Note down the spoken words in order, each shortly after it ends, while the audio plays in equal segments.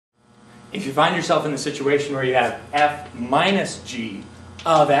if you find yourself in the situation where you have f minus g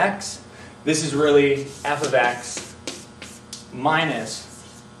of x, this is really f of x minus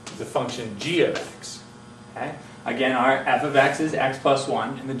the function g of x. Okay? Again, our f of x is x plus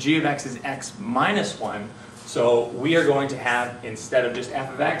 1, and the g of x is x minus 1. So we are going to have, instead of just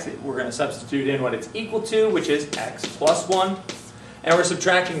f of x, we're going to substitute in what it's equal to, which is x plus 1. And we're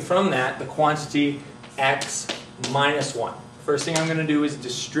subtracting from that the quantity x minus 1. First thing I'm going to do is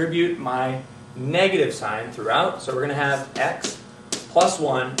distribute my negative sign throughout. So we're going to have x plus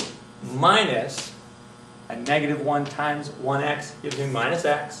 1 minus a negative 1 times 1x gives me minus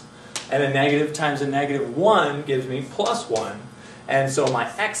x. And a negative times a negative 1 gives me plus 1. And so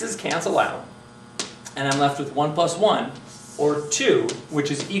my x's cancel out. And I'm left with 1 plus 1, or 2,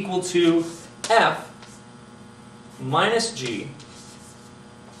 which is equal to f minus g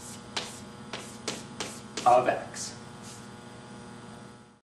of x.